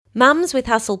Mums with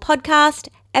Hustle podcast,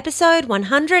 episode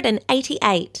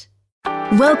 188.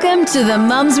 Welcome to the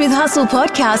Mums with Hustle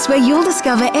podcast, where you'll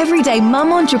discover everyday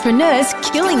mum entrepreneurs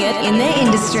killing it in their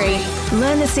industry.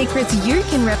 Learn the secrets you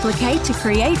can replicate to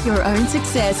create your own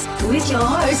success with your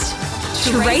host,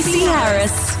 Tracy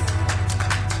Harris.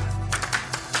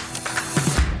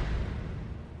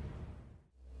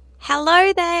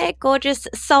 Hello there, gorgeous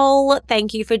soul.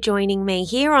 Thank you for joining me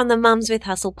here on the Mums with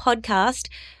Hustle podcast.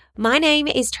 My name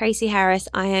is Tracy Harris.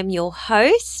 I am your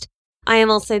host. I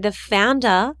am also the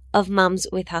founder of Mums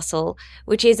with Hustle,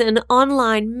 which is an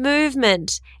online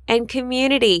movement and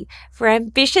community for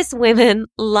ambitious women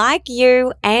like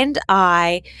you and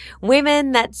I,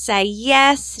 women that say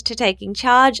yes to taking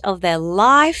charge of their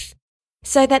life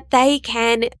so that they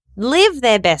can live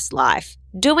their best life,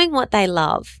 doing what they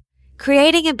love,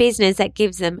 creating a business that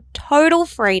gives them total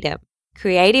freedom,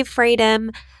 creative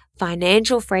freedom,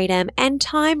 financial freedom, and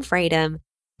time freedom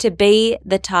to be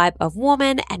the type of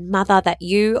woman and mother that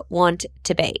you want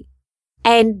to be.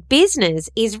 And business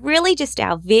is really just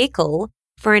our vehicle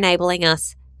for enabling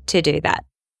us to do that.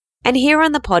 And here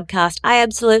on the podcast, I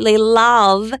absolutely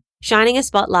love shining a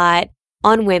spotlight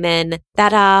on women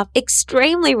that are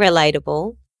extremely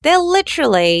relatable. They're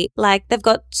literally they've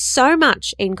got so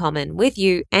much in common with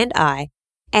you and I.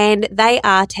 And they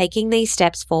are taking these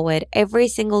steps forward every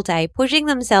single day, pushing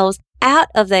themselves out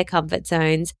of their comfort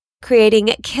zones,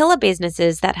 creating killer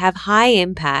businesses that have high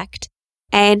impact,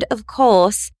 and of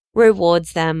course,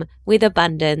 rewards them with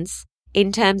abundance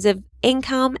in terms of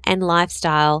income and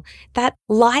lifestyle that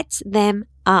lights them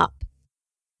up.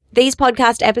 These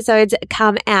podcast episodes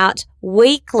come out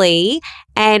weekly,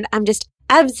 and I'm just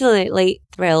absolutely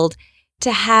thrilled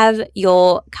to have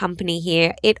your company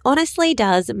here. It honestly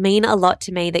does mean a lot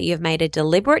to me that you've made a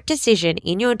deliberate decision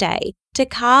in your day to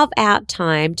carve out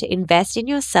time to invest in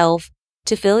yourself,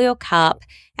 to fill your cup,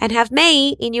 and have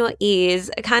me in your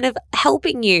ears kind of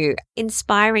helping you,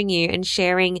 inspiring you, and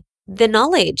sharing the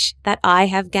knowledge that I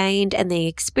have gained and the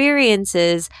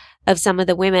experiences of some of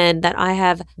the women that I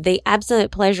have the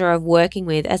absolute pleasure of working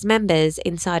with as members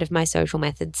inside of my Social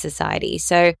Methods Society.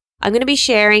 So I'm going to be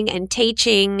sharing and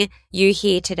teaching you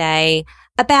here today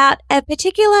about a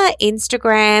particular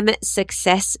Instagram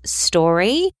success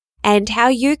story and how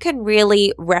you can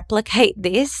really replicate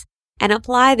this and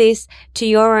apply this to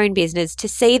your own business to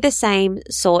see the same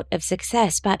sort of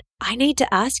success. But I need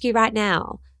to ask you right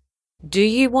now, do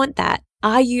you want that?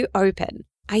 Are you open?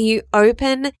 Are you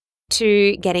open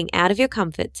to getting out of your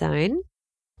comfort zone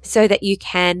so that you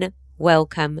can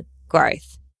welcome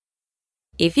growth?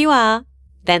 If you are,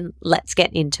 then let's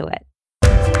get into it.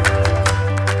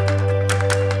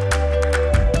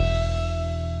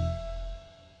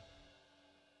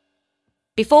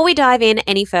 Before we dive in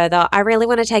any further, I really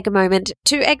want to take a moment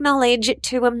to acknowledge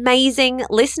two amazing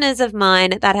listeners of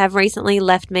mine that have recently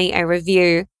left me a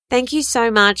review. Thank you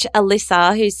so much,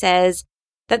 Alyssa, who says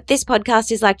that this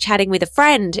podcast is like chatting with a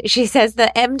friend. She says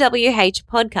the MWH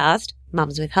podcast,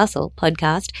 Mums with Hustle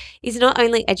podcast, is not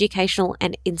only educational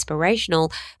and inspirational,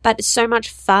 but so much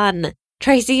fun.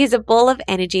 Tracy is a ball of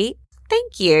energy.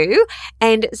 Thank you.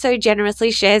 And so generously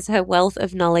shares her wealth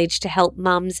of knowledge to help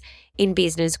mums in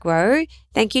business grow.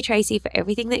 Thank you, Tracy, for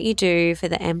everything that you do for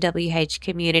the MWH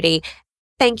community.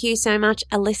 Thank you so much,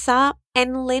 Alyssa.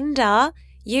 And Linda,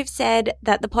 you've said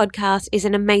that the podcast is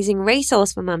an amazing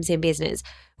resource for mums in business,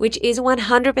 which is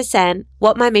 100%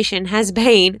 what my mission has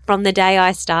been from the day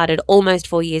I started almost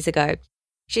 4 years ago.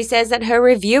 She says that her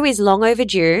review is long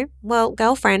overdue. Well,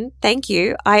 girlfriend, thank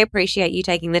you. I appreciate you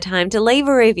taking the time to leave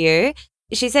a review.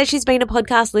 She says she's been a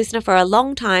podcast listener for a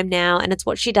long time now, and it's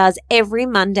what she does every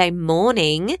Monday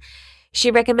morning.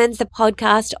 She recommends the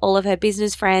podcast to all of her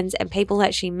business friends and people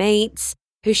that she meets,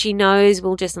 who she knows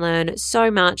will just learn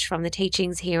so much from the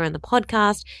teachings here on the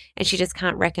podcast, and she just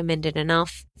can't recommend it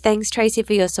enough. Thanks, Tracy,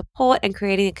 for your support and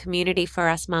creating a community for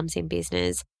us mums in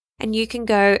business. And you can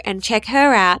go and check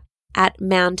her out at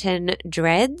Mountain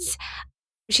Dreads.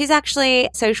 She's actually a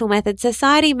Social Methods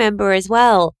Society member as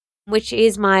well, which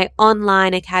is my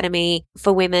online academy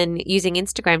for women using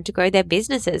Instagram to grow their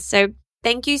businesses. So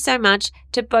thank you so much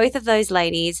to both of those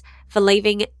ladies for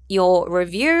leaving your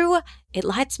review. It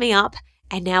lights me up.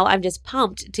 And now I'm just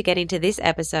pumped to get into this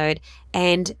episode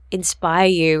and inspire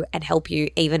you and help you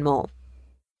even more.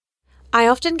 I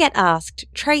often get asked,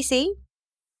 Tracy,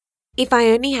 if I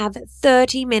only have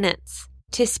 30 minutes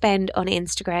to spend on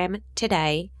Instagram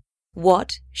today,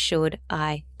 what should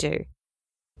I do?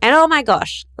 And oh my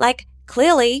gosh,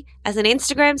 clearly as an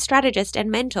Instagram strategist and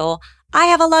mentor, I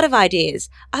have a lot of ideas.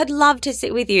 I'd love to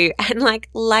sit with you and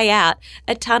lay out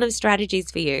a ton of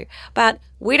strategies for you, but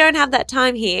we don't have that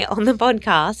time here on the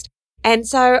podcast. And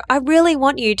so I really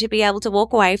want you to be able to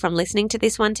walk away from listening to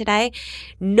this one today,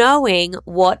 knowing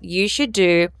what you should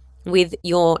do with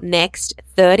your next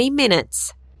 30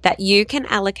 minutes that you can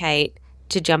allocate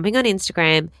to jumping on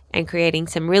Instagram and creating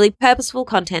some really purposeful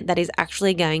content that is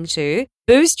actually going to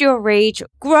boost your reach,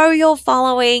 grow your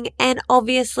following, and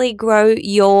obviously grow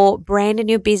your brand and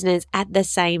your business at the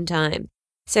same time.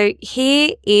 So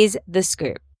here is the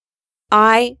scoop.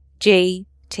 IGTV.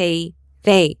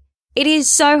 It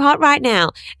is so hot right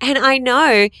now. And I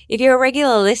know if you're a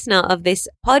regular listener of this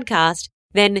podcast,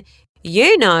 then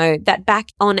you know that back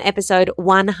on episode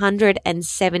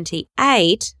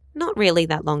 178, not really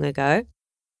that long ago,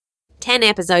 10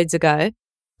 episodes ago,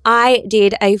 I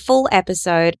did a full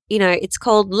episode. It's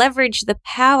called Leverage the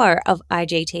Power of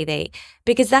IGTV,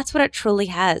 because that's what it truly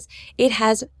has. It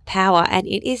has power and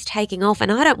it is taking off,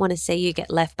 and I don't want to see you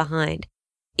get left behind.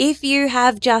 If you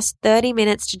have just 30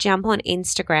 minutes to jump on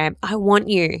Instagram, I want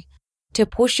you to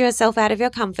push yourself out of your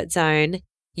comfort zone.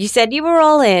 You said you were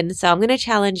all in, so I'm going to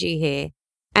challenge you here.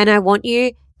 And I want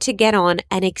you to get on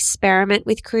and experiment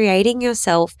with creating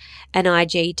yourself an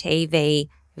IGTV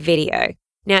video.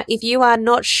 Now, if you are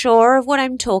not sure of what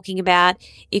I'm talking about,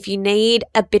 if you need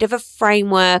a bit of a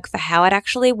framework for how it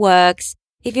actually works,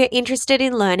 if you're interested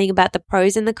in learning about the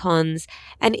pros and the cons,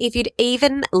 and if you'd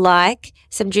even like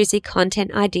some juicy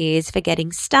content ideas for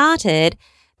getting started,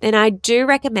 then I do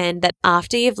recommend that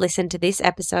after you've listened to this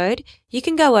episode, you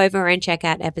can go over and check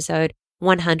out episode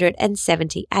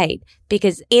 178,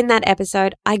 because in that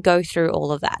episode, I go through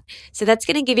all of that. So that's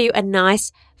going to give you a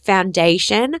nice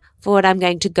foundation for what I'm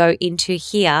going to go into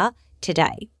here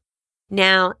today.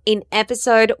 Now, in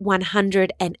episode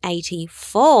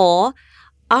 184,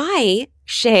 I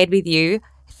shared with you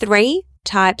 3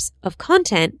 types of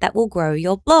content that will grow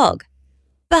your blog.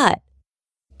 But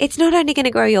it's not only going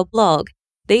to grow your blog.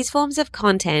 These forms of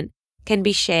content can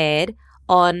be shared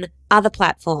on other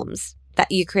platforms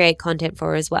that you create content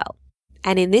for as well.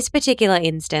 And in this particular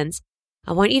instance,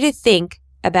 I want you to think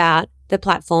about the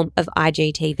platform of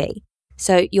IGTV,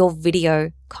 so your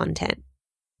video content.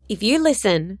 If you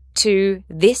listen to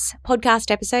this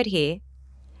podcast episode here,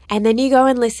 and then you go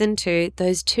and listen to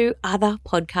those 2 other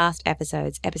podcast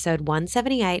episodes, episode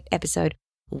 178, episode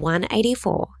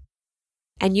 184,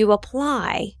 and you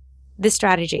apply the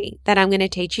strategy that I'm going to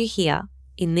teach you here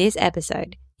in this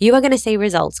episode, you are going to see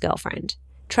results, girlfriend.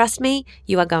 Trust me,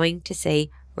 you are going to see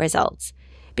results.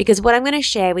 Because what I'm going to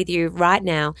share with you right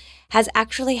now has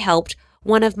actually helped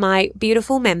one of my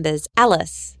beautiful members,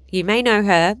 Alice. You may know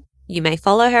her. You may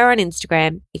follow her on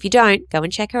Instagram. If you don't, go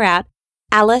and check her out.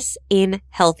 Alice in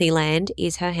Healthyland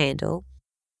is her handle.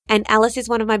 And Alice is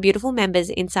one of my beautiful members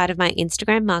inside of my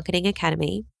Instagram Marketing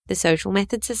Academy, the Social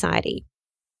Method Society.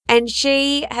 And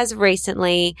she has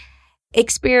recently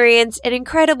experienced an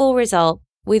incredible result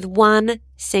with one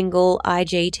single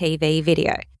IGTV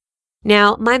video.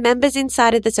 Now, my members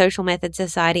inside of the Social Method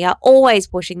Society are always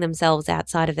pushing themselves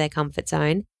outside of their comfort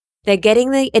zone. They're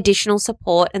getting the additional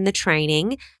support and the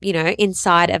training,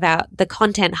 inside of the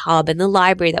content hub and the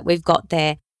library that we've got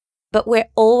there. But we're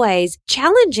always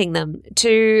challenging them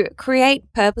to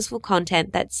create purposeful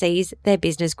content that sees their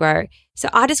business grow. So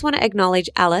I just want to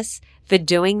acknowledge Alice for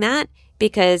doing that,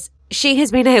 because she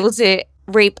has been able to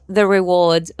reap the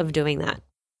rewards of doing that.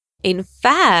 In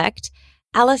fact,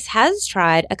 Alice has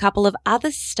tried a couple of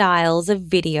other styles of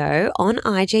video on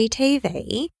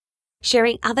IGTV,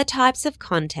 sharing other types of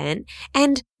content.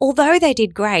 And although they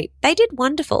did great, they did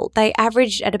wonderful. They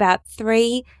averaged at about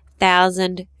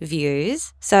 3,000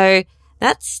 views. So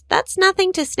that's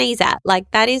nothing to sneeze at. Like,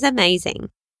 that is amazing.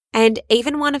 And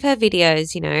even one of her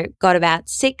videos, got about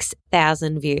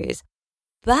 6,000 views.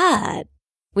 But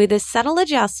with a subtle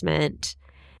adjustment,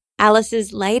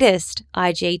 Alice's latest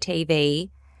IGTV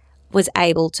was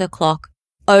able to clock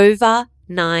over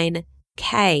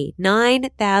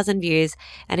 9,000 views,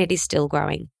 and it is still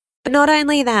growing. But not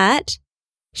only that,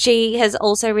 she has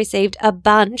also received a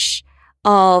bunch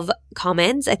of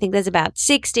comments. I think there's about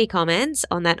 60 comments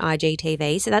on that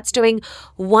IGTV. So that's doing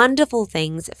wonderful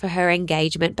things for her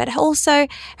engagement, but also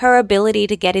her ability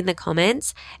to get in the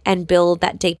comments and build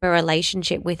that deeper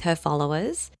relationship with her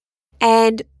followers.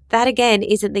 And that, again,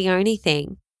 isn't the only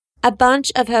thing. A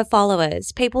bunch of her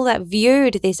followers, people that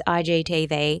viewed this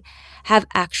IGTV, have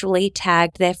actually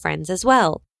tagged their friends as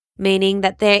well, meaning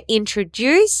that they're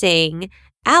introducing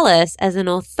Alice as an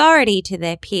authority to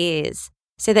their peers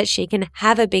so that she can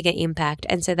have a bigger impact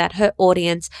and so that her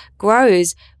audience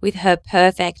grows with her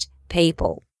perfect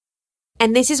people.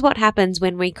 And this is what happens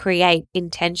when we create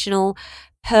intentional,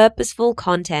 purposeful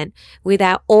content with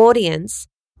our audience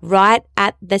right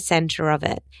at the center of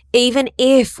it, even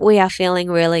if we are feeling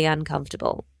really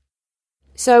uncomfortable.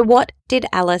 So what did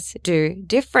Alice do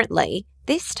differently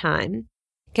this time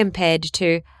compared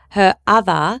to her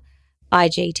other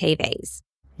IGTVs?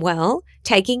 Well,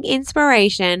 taking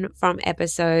inspiration from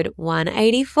episode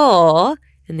 184,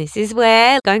 and this is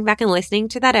where going back and listening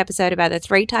to that episode about the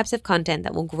 3 types of content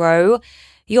that will grow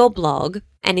your blog,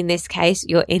 and in this case,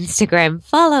 your Instagram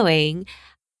following,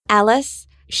 Alice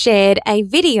shared a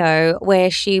video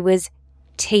where she was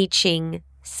teaching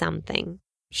something.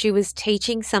 She was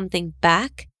teaching something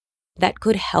back that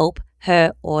could help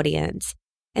her audience.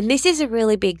 And this is a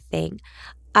really big thing.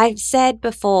 I've said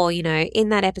before, in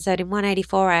that episode in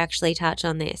 184, I actually touch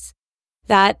on this,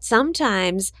 that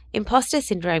sometimes imposter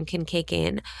syndrome can kick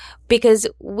in because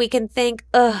we can think,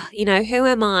 who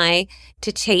am I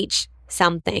to teach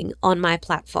something on my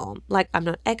platform? Like, I'm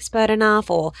not expert enough,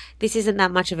 or this isn't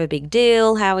that much of a big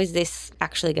deal. How is this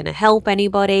actually going to help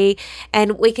anybody?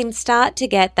 And we can start to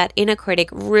get that inner critic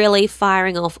really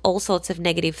firing off all sorts of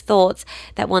negative thoughts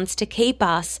that wants to keep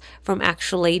us from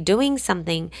actually doing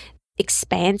something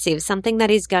expansive, something that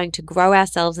is going to grow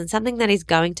ourselves and something that is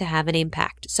going to have an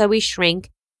impact. So we shrink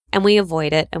and we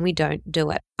avoid it and we don't do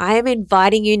it. I am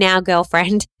inviting you now,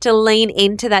 girlfriend, to lean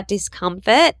into that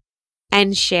discomfort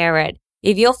and share it.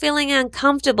 If you're feeling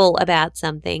uncomfortable about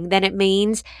something, then it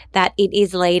means that it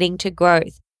is leading to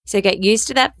growth. So get used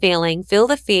to that feeling, feel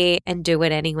the fear, and do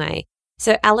it anyway.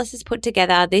 So Alice has put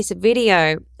together this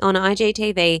video on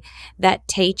IGTV that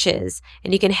teaches,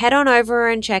 and you can head on over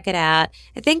and check it out.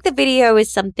 I think the video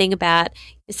is something about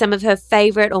some of her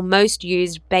favorite or most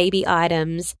used baby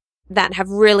items that have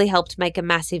really helped make a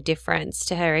massive difference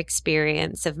to her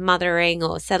experience of mothering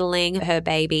or settling her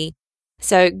baby.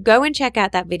 So go and check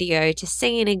out that video to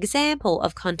see an example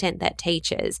of content that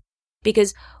teaches,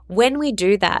 because when we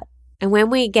do that and when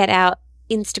we get our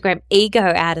Instagram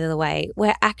ego out of the way,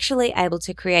 we're actually able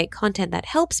to create content that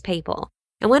helps people.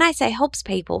 And when I say helps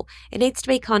people, it needs to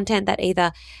be content that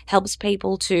either helps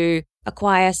people to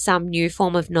acquire some new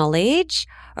form of knowledge,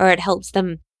 or it helps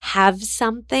them have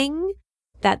something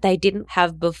that they didn't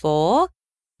have before.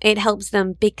 It helps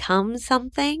them become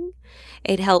something.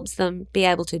 It helps them be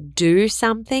able to do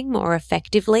something more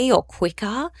effectively or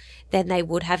quicker than they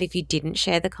would have if you didn't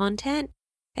share the content.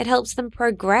 It helps them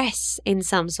progress in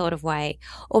some sort of way,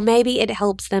 or maybe it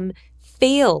helps them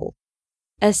feel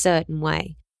a certain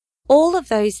way. All of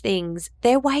those things,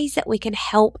 they're ways that we can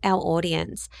help our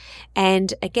audience.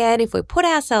 And again, if we put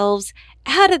ourselves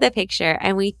out of the picture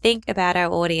and we think about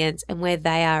our audience and where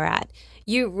they are at,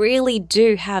 you really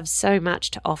do have so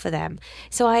much to offer them.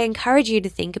 So I encourage you to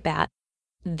think about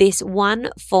this one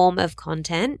form of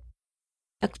content,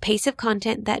 a piece of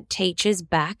content that teaches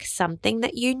back something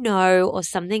that you know or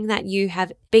something that you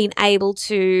have been able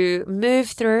to move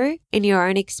through in your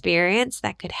own experience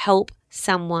that could help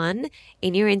someone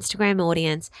in your Instagram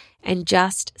audience, and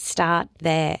just start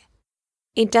there.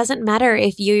 It doesn't matter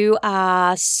if you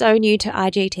are so new to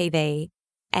IGTV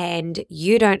and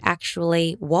you don't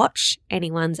actually watch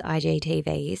anyone's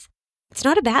IGTVs. It's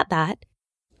not about that.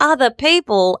 Other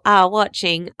people are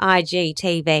watching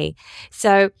IGTV.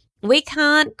 So we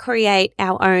can't create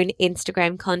our own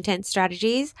Instagram content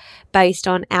strategies based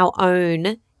on our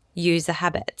own user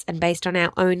habits and based on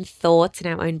our own thoughts and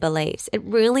our own beliefs. It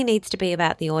really needs to be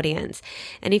about the audience.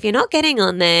 And if you're not getting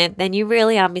on there, then you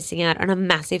really are missing out on a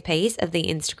massive piece of the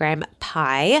Instagram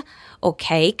pie or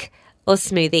cake or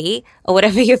smoothie or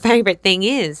whatever your favorite thing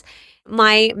is.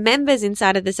 My members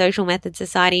inside of the Social Method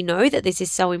Society know that this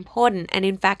is so important. And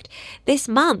in fact, this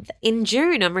month in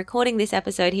June, I'm recording this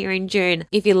episode here in June,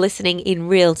 if you're listening in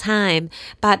real time,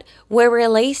 but we're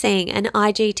releasing an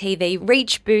IGTV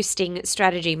reach boosting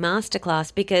strategy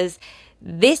masterclass, because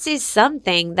this is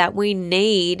something that we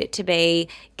need to be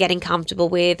getting comfortable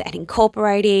with and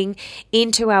incorporating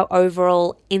into our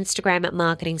overall Instagram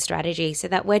marketing strategy so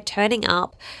that we're turning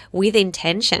up with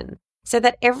intention. So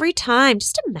that every time,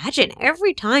 just imagine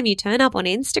every time you turn up on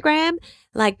Instagram,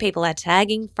 like people are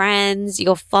tagging friends,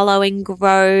 your following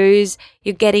grows,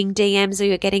 you're getting DMs or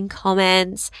you're getting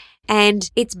comments, and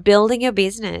it's building your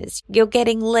business. You're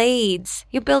getting leads,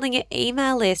 you're building your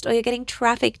email list, or you're getting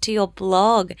traffic to your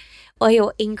blog, or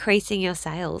you're increasing your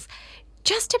sales.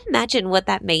 Just imagine what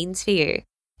that means for you.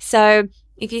 So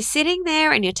if you're sitting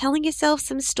there and you're telling yourself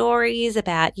some stories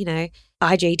about,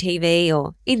 IGTV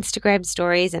or Instagram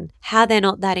stories and how they're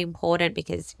not that important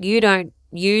because you don't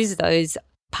use those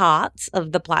parts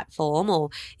of the platform, or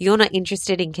you're not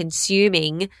interested in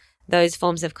consuming those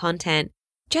forms of content,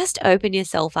 just open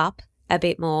yourself up a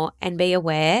bit more and be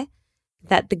aware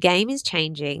that the game is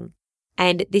changing,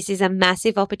 and this is a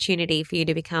massive opportunity for you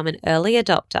to become an early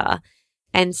adopter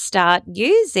and start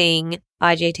using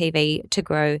IGTV to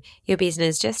grow your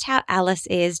business, just how Alice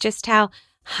is, just how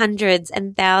hundreds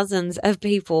and thousands of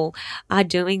people are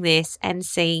doing this and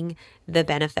seeing the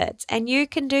benefits. And you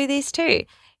can do this too.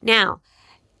 Now,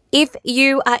 if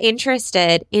you are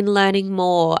interested in learning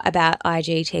more about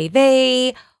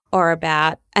IGTV or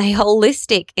about a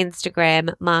holistic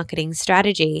Instagram marketing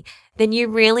strategy, then you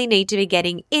really need to be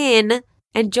getting in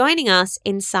and joining us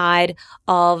inside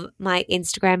of my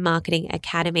Instagram Marketing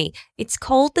Academy. It's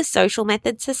called the Social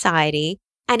Method Society,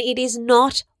 and it is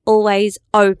not always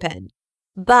open,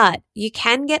 but you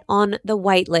can get on the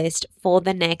waitlist for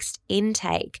the next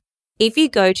intake. If you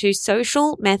go to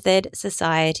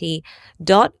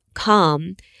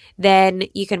socialmethodsociety.com, then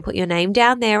you can put your name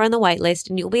down there on the waitlist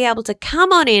and you'll be able to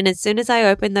come on in as soon as I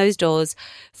open those doors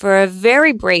for a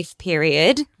very brief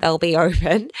period. They'll be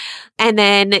open. And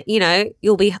then,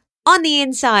 you'll be on the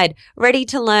inside, ready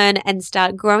to learn and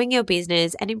start growing your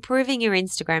business and improving your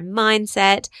Instagram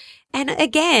mindset. And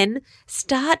again,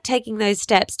 start taking those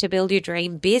steps to build your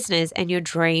dream business and your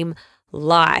dream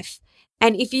life.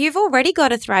 And if you've already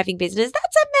got a thriving business,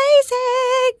 that's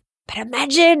amazing. But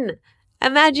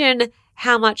imagine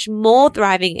how much more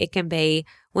thriving it can be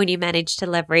when you manage to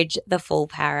leverage the full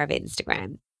power of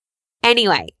Instagram.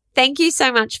 Anyway, thank you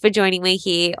so much for joining me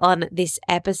here on this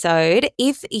episode.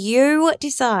 If you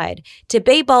decide to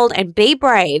be bold and be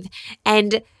brave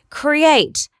and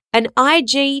create an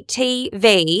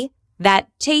IGTV that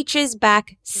teaches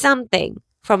back something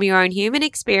from your own human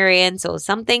experience or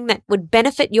something that would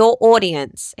benefit your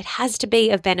audience, it has to be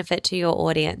of benefit to your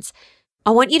audience. I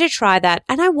want you to try that,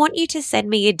 and I want you to send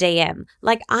me a DM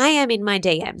like I am in my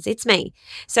DMs. It's me.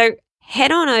 So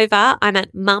head on over. I'm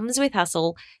at Mums with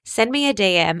Hustle. Send me a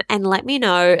DM and let me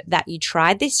know that you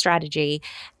tried this strategy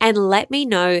and let me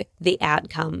know the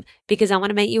outcome, because I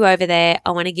want to meet you over there. I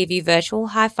want to give you virtual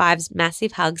high fives,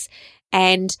 massive hugs,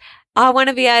 and I want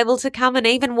to be able to come and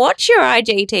even watch your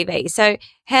IGTV. So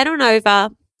head on over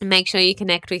and make sure you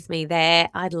connect with me there.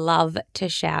 I'd love to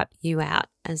shout you out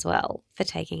as well for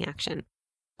taking action.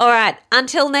 All right,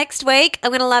 until next week, I'm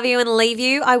going to love you and leave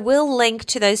you. I will link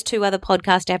to those 2 other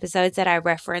podcast episodes that I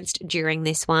referenced during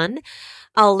this one.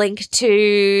 I'll link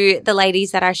to the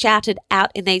ladies that I shouted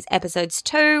out in these episodes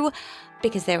too,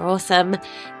 because they're awesome.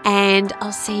 And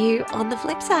I'll see you on the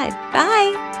flip side.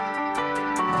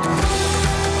 Bye.